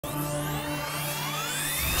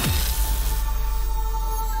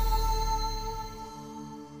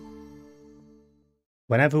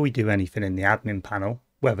Whenever we do anything in the admin panel,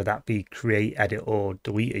 whether that be create, edit or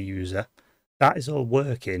delete a user, that is all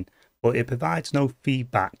working, but it provides no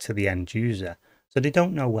feedback to the end user. So they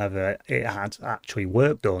don't know whether it has actually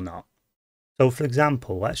worked or not. So for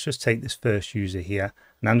example, let's just take this first user here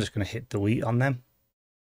and I'm just going to hit delete on them.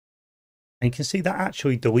 And you can see that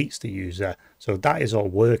actually deletes the user. So that is all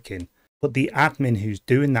working, but the admin who's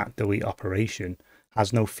doing that delete operation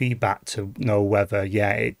has no feedback to know whether,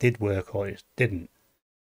 yeah, it did work or it didn't.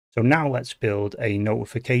 So now let's build a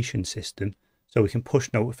notification system so we can push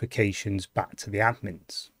notifications back to the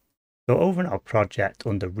admins. So over in our project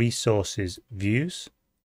under resources views,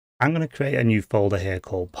 I'm going to create a new folder here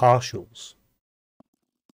called partials.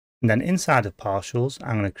 And then inside of partials,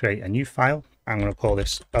 I'm going to create a new file. I'm going to call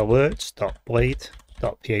this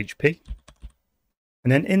alerts.blade.php.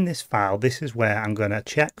 And then in this file, this is where I'm going to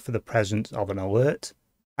check for the presence of an alert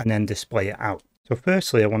and then display it out. So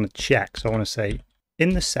firstly, I want to check. So I want to say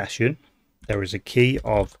in the session, there is a key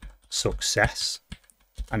of success.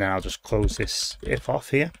 And then I'll just close this if off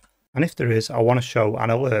here. And if there is, I want to show an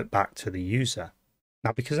alert back to the user.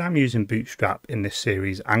 Now, because I'm using Bootstrap in this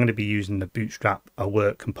series, I'm going to be using the Bootstrap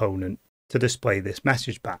alert component to display this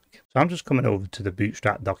message back. So I'm just coming over to the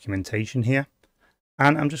Bootstrap documentation here,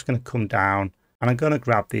 and I'm just going to come down and I'm going to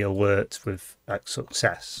grab the alert with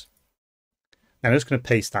success. Now I'm just going to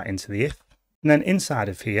paste that into the if. And then inside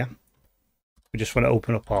of here, we just want to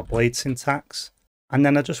open up our Blade syntax. And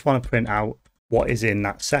then I just want to print out what is in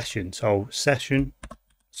that session. So session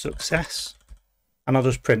success, and I'll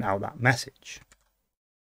just print out that message.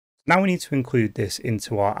 Now we need to include this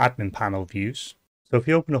into our admin panel views. So if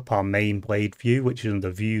you open up our main Blade view, which is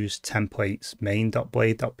under views, templates,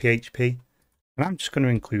 main.blade.php, and I'm just going to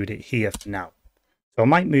include it here for now. So I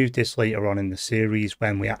might move this later on in the series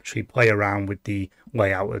when we actually play around with the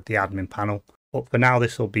layout of the admin panel. But for now,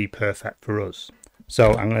 this will be perfect for us.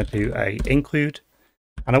 So I'm going to do a include,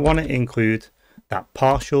 and I want to include that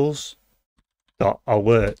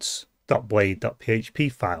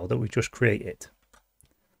partials.alerts.blade.php file that we just created.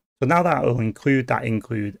 So now that will include that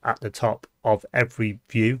include at the top of every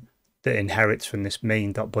view that inherits from this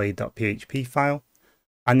main.blade.php file.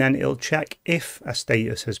 And then it'll check if a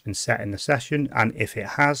status has been set in the session, and if it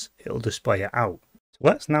has, it'll display it out. So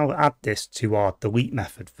let's now add this to our delete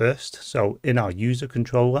method first. So in our user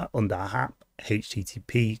controller under app,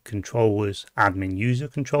 HTTP controllers, admin user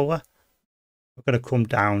controller, we're going to come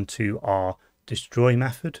down to our destroy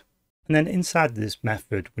method. And then inside this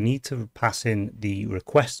method, we need to pass in the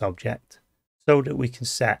request object so that we can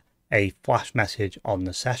set a flash message on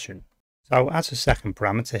the session. So as a second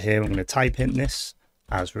parameter here, I'm going to type in this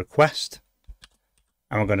as request,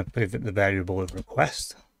 and we're going to pivot the variable of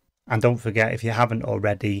request. And don't forget, if you haven't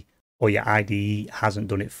already, or your IDE hasn't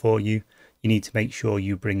done it for you, you need to make sure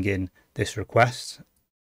you bring in this request.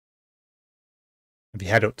 If you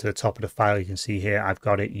head up to the top of the file, you can see here I've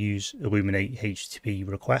got it, use illuminate HTTP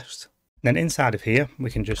request. Then inside of here,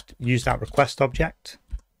 we can just use that request object,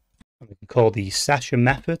 and we can call the session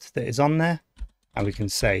method that is on there, and we can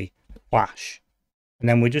say flash. And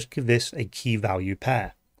then we just give this a key value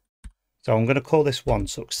pair. So I'm going to call this one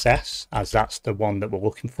success, as that's the one that we're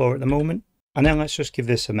looking for at the moment. And then let's just give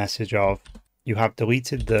this a message of you have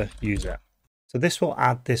deleted the user. So this will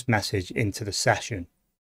add this message into the session,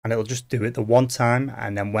 and it'll just do it the one time.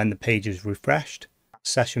 And then when the page is refreshed, that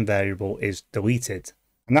session variable is deleted.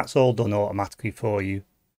 And that's all done automatically for you.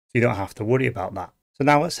 So you don't have to worry about that. So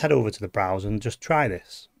now let's head over to the browser and just try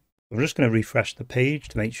this. I'm just going to refresh the page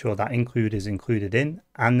to make sure that include is included in,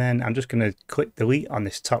 and then I'm just going to click delete on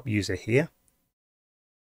this top user here.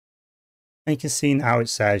 And you can see now it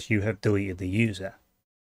says you have deleted the user.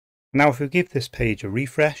 Now if we give this page a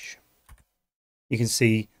refresh, you can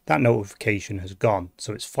see that notification has gone.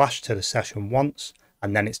 So it's flashed to the session once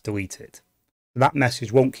and then it's deleted. That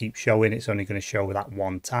message won't keep showing, it's only going to show that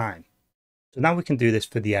one time. So now we can do this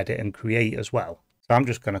for the edit and create as well. So I'm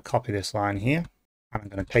just going to copy this line here. I'm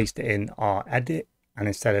going to paste it in our edit, and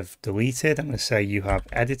instead of deleted, I'm going to say you have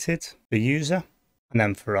edited the user. And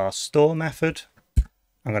then for our store method,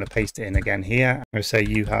 I'm going to paste it in again here. I'm going to say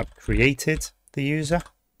you have created the user.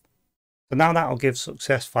 So now that will give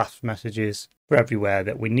success flash messages for everywhere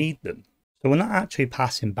that we need them. So we're not actually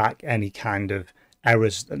passing back any kind of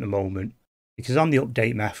errors at the moment, because on the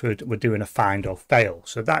update method, we're doing a find or fail.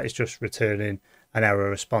 So that is just returning an error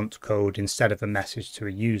response code instead of a message to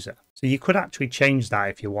a user. So you could actually change that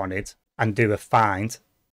if you wanted and do a find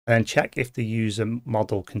and then check if the user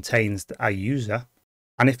model contains a user.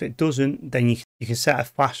 And if it doesn't, then you can set a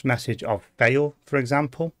flash message of fail, for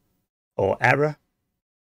example, or error,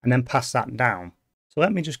 and then pass that down. So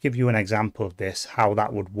let me just give you an example of this, how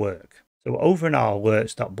that would work. So over in our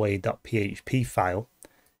alerts.blade.php file,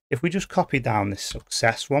 if we just copy down this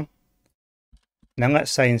success one, and then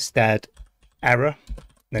let's say instead error,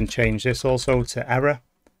 then change this also to error.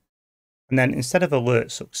 And then instead of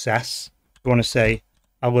alert success, we want to say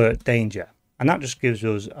alert danger. And that just gives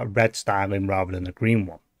us a red styling rather than a green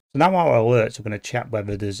one. So now our alerts are going to check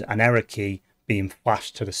whether there's an error key being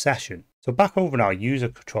flashed to the session. So back over in our user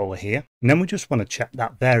controller here, and then we just want to check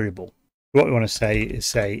that variable. What we want to say is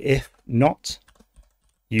say if not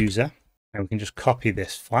user, and we can just copy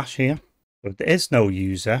this flash here. So if there is no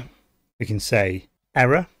user, we can say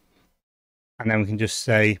error, and then we can just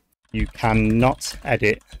say you cannot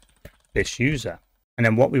edit this user. And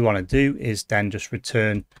then what we want to do is then just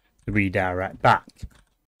return the redirect back. So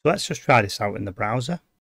let's just try this out in the browser.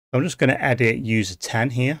 So I'm just going to edit user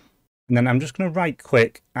 10 here, and then I'm just going to right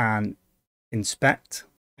click and inspect.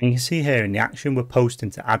 And you can see here in the action, we're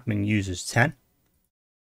posting to admin users 10.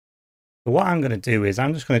 So what I'm going to do is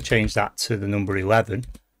I'm just going to change that to the number 11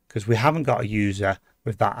 because we haven't got a user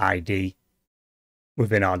with that ID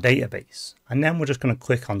within our database. And then we're just going to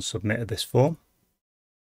click on submit of this form.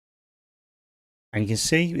 And you can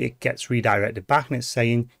see it gets redirected back and it's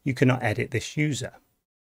saying you cannot edit this user.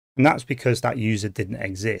 And that's because that user didn't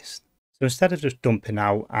exist. So instead of just dumping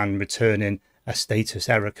out and returning a status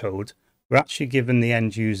error code, we're actually giving the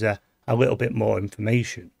end user a little bit more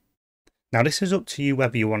information. Now this is up to you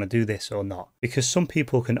whether you want to do this or not, because some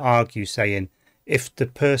people can argue saying if the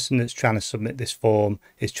person that's trying to submit this form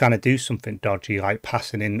is trying to do something dodgy like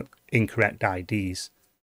passing in incorrect IDs,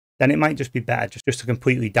 then it might just be better just to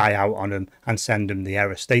completely die out on them and send them the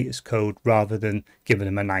error status code rather than giving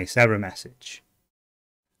them a nice error message.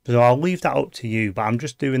 So I'll leave that up to you, but I'm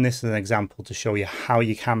just doing this as an example to show you how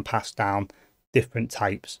you can pass down different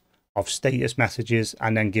types of status messages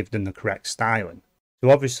and then give them the correct styling. So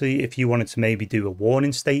obviously if you wanted to maybe do a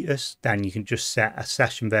warning status, then you can just set a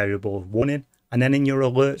session variable of warning, and then in your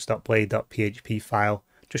alerts.blade.php file,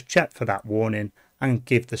 just check for that warning and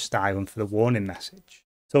give the styling for the warning message.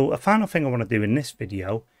 So a final thing I want to do in this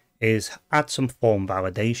video is add some form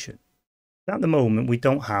validation. At the moment, we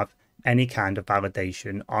don't have any kind of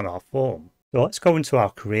validation on our form. So let's go into our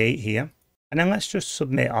create here, and then let's just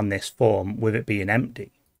submit on this form with it being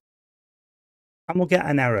empty. And we'll get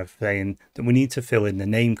an error saying that we need to fill in the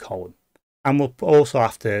name column. And we'll also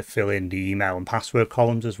have to fill in the email and password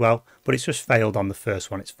columns as well, but it's just failed on the first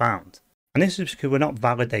one it's found. And this is because we're not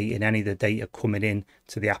validating any of the data coming in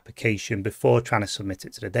to the application before trying to submit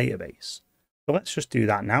it to the database. So let's just do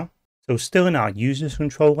that now. So still in our users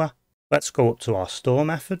controller, let's go up to our store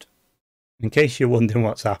method. In case you're wondering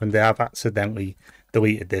what's happened there, I've accidentally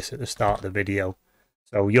deleted this at the start of the video.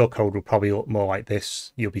 So your code will probably look more like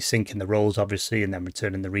this. You'll be syncing the roles obviously and then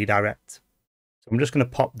returning the redirect. So I'm just going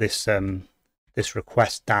to pop this this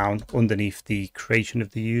request down underneath the creation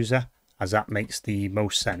of the user, as that makes the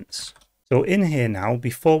most sense. So in here now,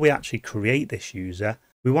 before we actually create this user,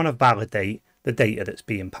 we want to validate the data that's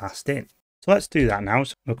being passed in. So let's do that now.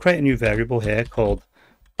 So we'll create a new variable here called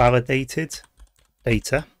validated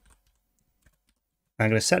data. I'm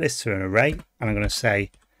going to set this to an array, and I'm going to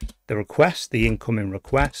say the request, the incoming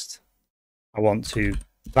request, I want to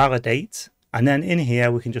validate, and then in here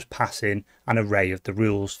we can just pass in an array of the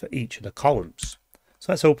rules for each of the columns.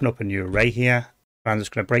 So let's open up a new array here. I'm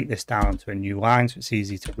just going to break this down to a new line so it's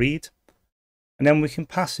easy to read. And then we can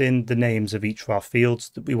pass in the names of each of our fields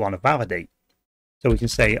that we want to validate. So we can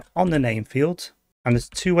say on the name field, and there's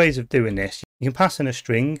two ways of doing this. You can pass in a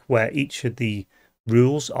string where each of the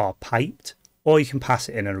rules are piped, or you can pass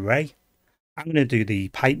it in an array. I'm going to do the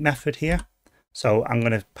pipe method here. So I'm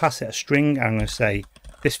going to pass it a string, and I'm going to say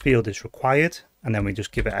this field is required, and then we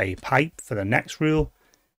just give it a pipe for the next rule.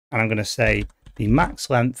 And I'm going to say the max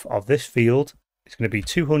length of this field is going to be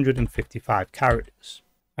 255 characters.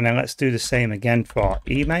 And then let's do the same again for our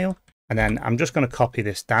email. And then I'm just going to copy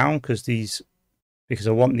this down because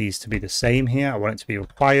I want these to be the same here. I want it to be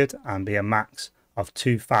required and be a max of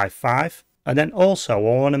 255. And then also I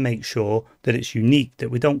want to make sure that it's unique, that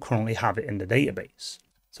we don't currently have it in the database.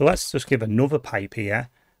 So let's just give another pipe here,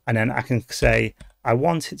 and then I can say I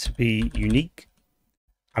want it to be unique,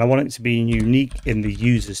 and I want it to be unique in the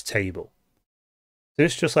users table. So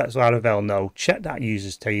this just lets Laravel know, check that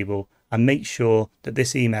users table and make sure that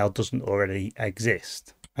this email doesn't already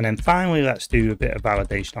exist. And then finally, let's do a bit of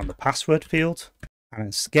validation on the password field.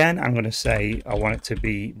 And again, I'm going to say I want it to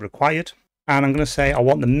be required. And I'm going to say I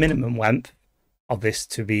want the minimum length of this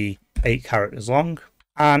to be 8 characters long.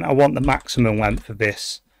 And I want the maximum length of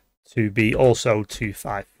this to be also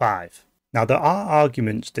 255. Now, there are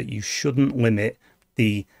arguments that you shouldn't limit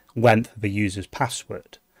the length of a user's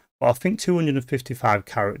password. but I think 255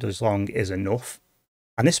 characters long is enough.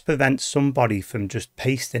 And this prevents somebody from just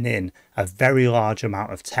pasting in a very large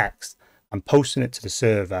amount of text and posting it to the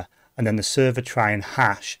server, and then the server try and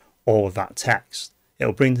hash all of that text.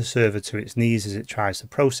 It'll bring the server to its knees as it tries to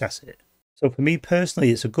process it. So for me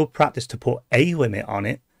personally, it's a good practice to put a limit on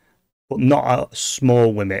it, but not a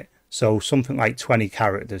small limit. So something like 20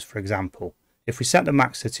 characters, for example. If we set the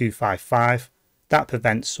max to 255, that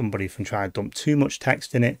prevents somebody from trying to dump too much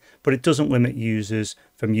text in it, but it doesn't limit users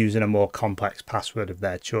from using a more complex password of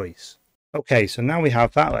their choice. Okay, so now we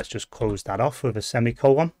have that. Let's just close that off with a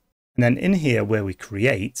semicolon. And then in here where we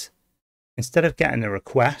create, instead of getting a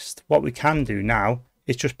request, what we can do now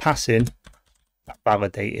is just pass in that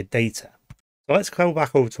validated data. So let's go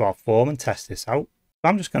back over to our form and test this out. So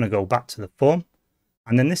I'm just going to go back to the form,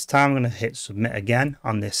 and then this time I'm going to hit submit again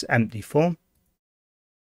on this empty form.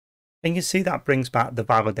 And you can see that brings back the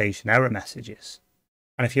validation error messages.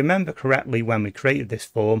 And if you remember correctly, when we created this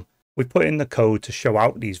form, we put in the code to show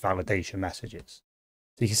out these validation messages.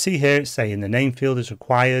 So you can see here it's saying the name field is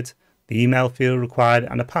required, the email field required,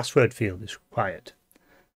 and the password field is required.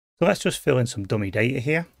 So let's just fill in some dummy data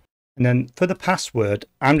here. And then for the password,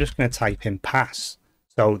 I'm just going to type in pass.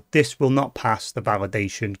 So this will not pass the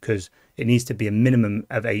validation because it needs to be a minimum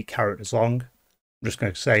of 8 characters long. I'm just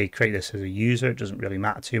going to say create this as a user. It doesn't really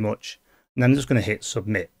matter too much. And then I'm just going to hit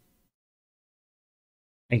submit.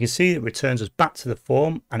 And you can see it returns us back to the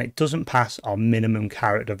form, and it doesn't pass our minimum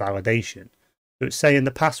character validation. So it's saying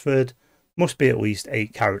the password must be at least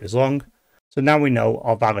 8 characters long. So now we know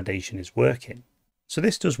our validation is working. So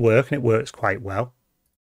this does work, and it works quite well.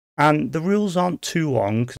 And the rules aren't too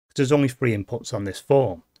long because there's only 3 inputs on this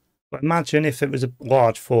form. But imagine if it was a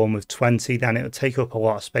large form with 20, then it would take up a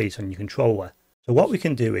lot of space on your controller. So what we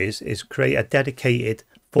can do is create a dedicated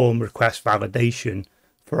form request validation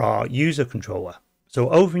for our user controller. So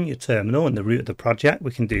over in your terminal in the root of the project,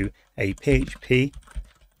 we can do a PHP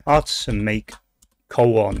artisan make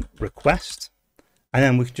 :request, and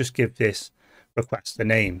then we can just give this request a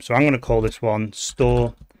name. So I'm going to call this one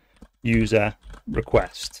store user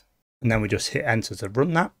request, and then we just hit enter to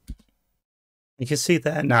run that. You can see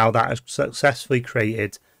there now that has successfully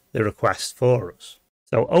created the request for us.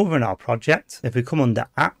 So over in our project, if we come under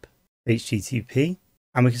app, HTTP,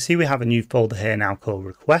 and we can see we have a new folder here now called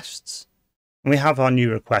requests. And we have our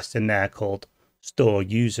new request in there called store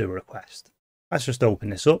user request. Let's just open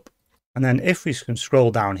this up. And then if we can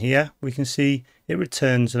scroll down here, we can see it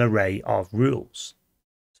returns an array of rules.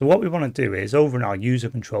 So what we want to do is over in our user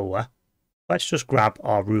controller, let's just grab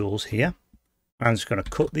our rules here. I'm just going to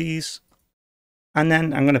cut these, and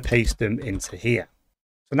then I'm going to paste them into here.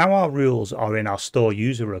 So now our rules are in our store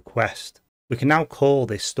user request. We can now call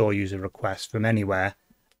this store user request from anywhere,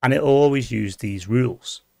 and it will always use these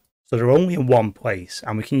rules. So they're only in one place,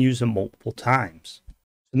 and we can use them multiple times.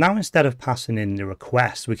 So now instead of passing in the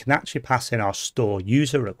request, we can actually pass in our store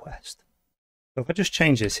user request. So if I just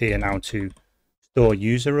change this here now to store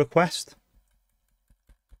user request.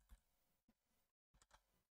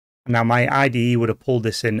 And now my IDE would have pulled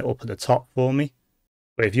this in up at the top for me.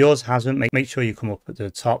 But if yours hasn't, make sure you come up at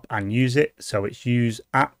the top and use it. So it's use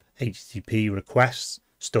app HTTP requests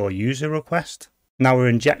store user request. Now we're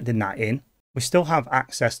injecting that in. We still have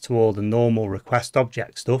access to all the normal request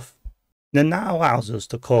object stuff. Then that allows us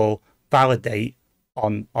to call validate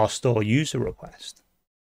on our store user request.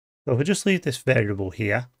 So if we just leave this variable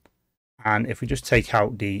here, and if we just take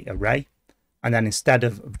out the array, and then instead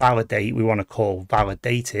of validate, we want to call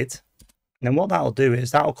validated. And then what that'll do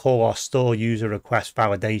is that'll call our store user request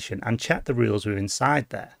validation and check the rules we're inside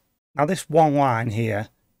there. Now this one line here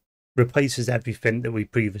replaces everything that we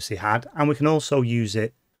previously had, and we can also use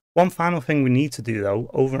it. One final thing we need to do though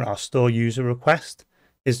over our store user request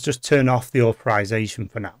is just turn off the authorization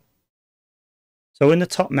for now. So in the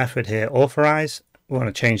top method here, authorize, we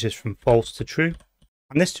want to change this from false to true,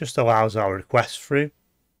 and this just allows our request through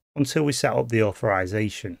until we set up the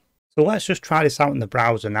authorization. So let's just try this out in the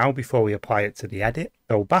browser now before we apply it to the edit.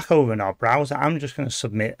 So back over in our browser, I'm just going to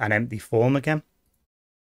submit an empty form again.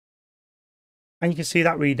 And you can see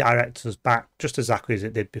that redirects us back just exactly as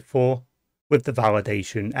it did before with the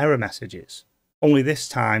validation error messages. Only this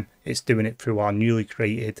time it's doing it through our newly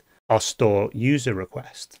created our store user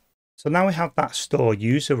request. So now we have that store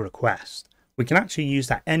user request. We can actually use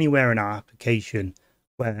that anywhere in our application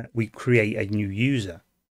where we create a new user.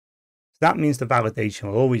 That means the validation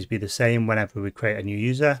will always be the same whenever we create a new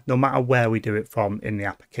user, no matter where we do it from in the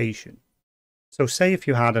application. So say if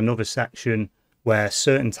you had another section where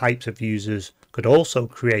certain types of users could also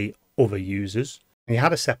create other users, and you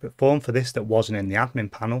had a separate form for this that wasn't in the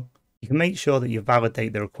admin panel, you can make sure that you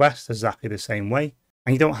validate the request exactly the same way,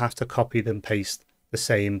 And you don't have to copy and paste the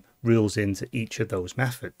same rules into each of those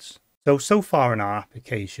methods. So far in our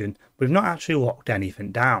application, we've not actually locked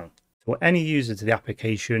anything down. So any user to the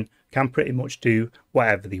application can pretty much do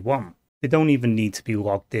whatever they want. They don't even need to be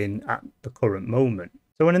logged in at the current moment.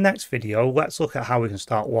 So in the next video, let's look at how we can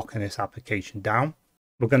start locking this application down.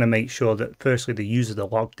 We're going to make sure that firstly the users are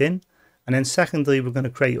logged in, and then secondly we're going to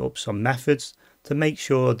create up some methods to make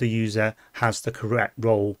sure the user has the correct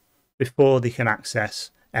role before they can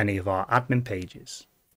access any of our admin pages.